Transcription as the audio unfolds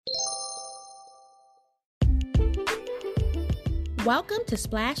Welcome to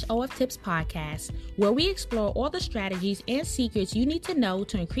Splash OF Tips Podcast, where we explore all the strategies and secrets you need to know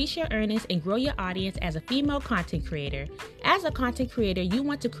to increase your earnings and grow your audience as a female content creator. As a content creator, you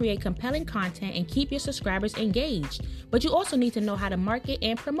want to create compelling content and keep your subscribers engaged, but you also need to know how to market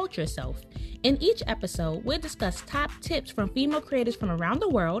and promote yourself. In each episode, we'll discuss top tips from female creators from around the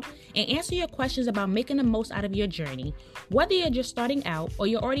world and answer your questions about making the most out of your journey. Whether you're just starting out or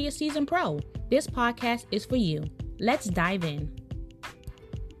you're already a seasoned pro, this podcast is for you. Let's dive in.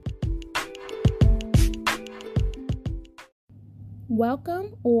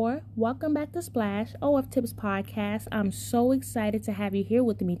 Welcome back to Splash OF Tips Podcast. I'm so excited to have you here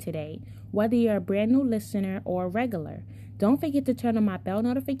with me today, whether you're a brand new listener or a regular. Don't forget to turn on my bell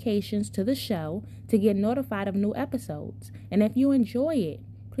notifications to the show to get notified of new episodes. And if you enjoy it,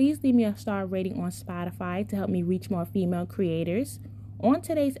 please leave me a star rating on Spotify to help me reach more female creators. On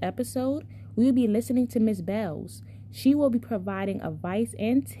today's episode, we will be listening to Miss Bells. She will be providing advice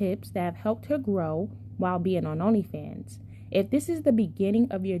and tips that have helped her grow while being on OnlyFans. If this is the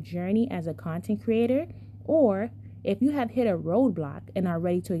beginning of your journey as a content creator, or if you have hit a roadblock and are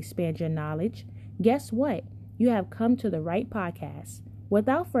ready to expand your knowledge, guess what? You have come to the right podcast.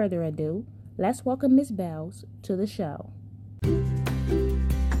 Without further ado, let's welcome Miss Bells to the show.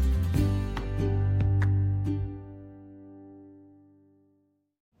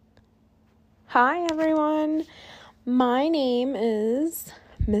 Hi everyone, my name is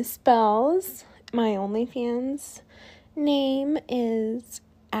Miss Bells. My OnlyFans name is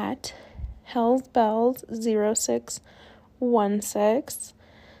at hellsbells0616.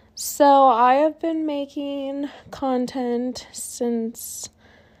 So I have been making content since,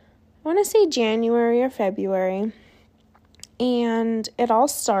 I want to say January or February, and it all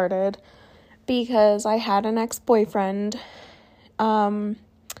started because I had an ex-boyfriend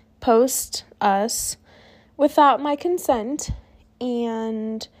post us without my consent,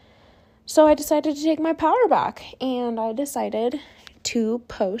 and so I decided to take my power back, and I decided to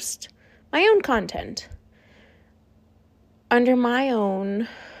post my own content under my own,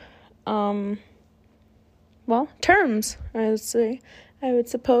 terms, I would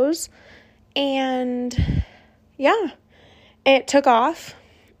suppose. And yeah, it took off.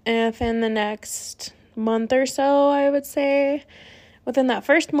 Within the next month or so, I would say, within that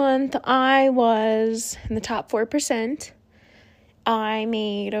first month, I was in the top 4%. I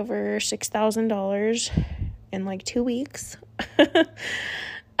made over $6,000 in like 2 weeks.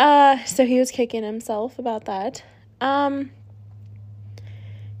 So he was kicking himself about that. And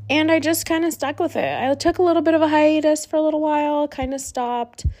I just kind of stuck with it. I took a little bit of a hiatus for a little while, kind of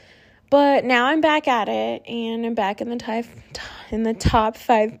stopped, but now I'm back at it, and I'm back in the top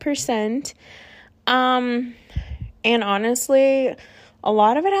 5%. And honestly, a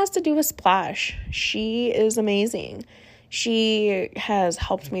lot of it has to do with Splash. She is amazing. She has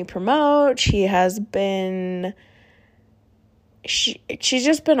helped me promote. She's just been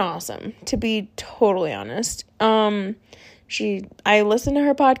awesome, to be totally honest. I listen to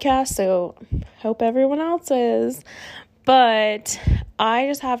her podcast, so hope everyone else is. But I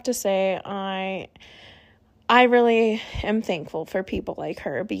just have to say, I really am thankful for people like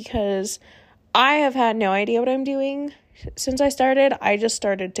her, because I have had no idea what I'm doing since I started. I just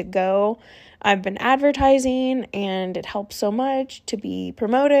started to go. I've been advertising, and it helps so much to be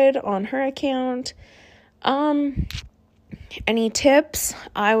promoted on her account. Any tips?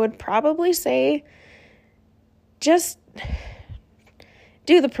 I would probably say just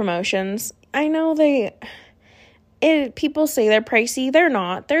do the promotions. I know people say they're pricey. They're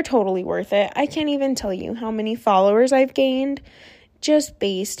not. They're totally worth it. I can't even tell you how many followers I've gained just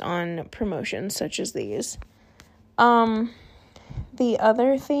based on promotions such as these. The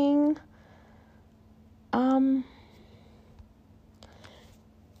other thing,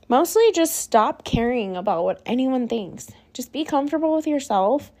 mostly just stop caring about what anyone thinks. Just be comfortable with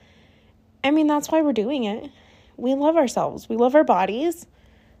yourself. I mean, that's why we're doing it. We love ourselves. We love our bodies.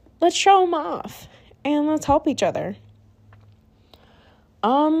 Let's show them off, and let's help each other.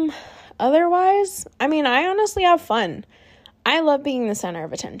 Otherwise, I mean, I honestly have fun. I love being the center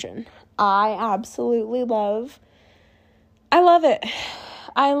of attention. I absolutely love it.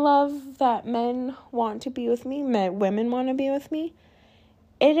 I love that men want to be with me, women want to be with me.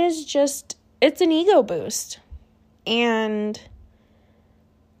 It's an ego boost. And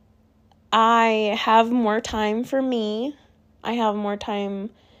I have more time for me. I have more time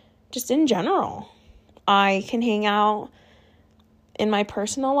just in general. I can hang out in my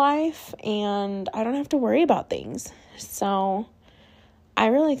personal life, and I don't have to worry about things. So I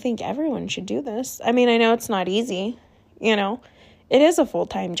really think everyone should do this. I mean, I know it's not easy, it is a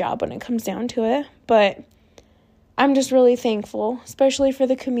full-time job when it comes down to it, but I'm just really thankful, especially for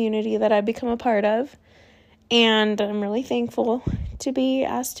the community that I've become a part of. And I'm really thankful to be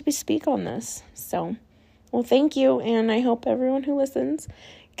asked to speak on this. So, well, thank you. And I hope everyone who listens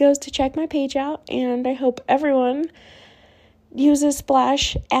goes to check my page out. And I hope everyone uses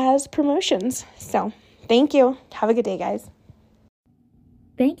Splash as promotions. So, thank you. Have a good day, guys.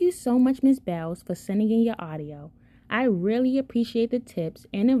 Thank you so much, Ms. Bells, for sending in your audio. I really appreciate the tips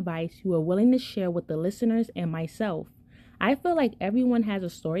and advice you are willing to share with the listeners and myself. I feel like everyone has a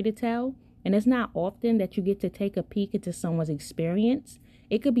story to tell, and it's not often that you get to take a peek into someone's experience.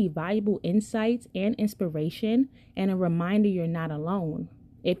 It could be valuable insights and inspiration, and a reminder you're not alone.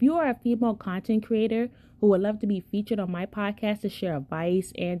 If you are a female content creator who would love to be featured on my podcast to share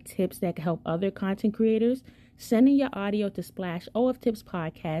advice and tips that can help other content creators, send in your audio to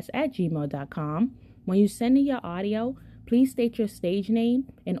splashoftipspodcast@gmail.com. When you send in your audio, please state your stage name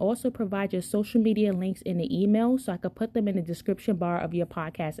and also provide your social media links in the email so I can put them in the description bar of your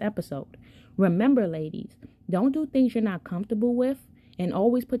podcast episode. Remember, ladies, don't do things you're not comfortable with, and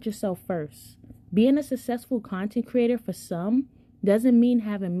always put yourself first. Being a successful content creator for some doesn't mean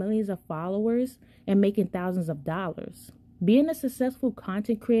having millions of followers and making thousands of dollars. Being a successful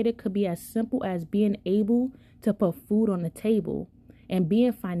content creator could be as simple as being able to put food on the table and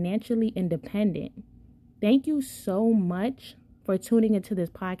being financially independent. Thank you so much for tuning into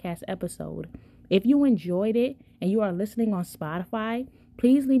this podcast episode. If you enjoyed it and you are listening on Spotify,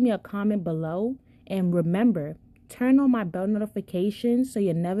 please leave me a comment below. And remember, turn on my bell notifications so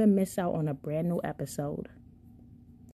you never miss out on a brand new episode.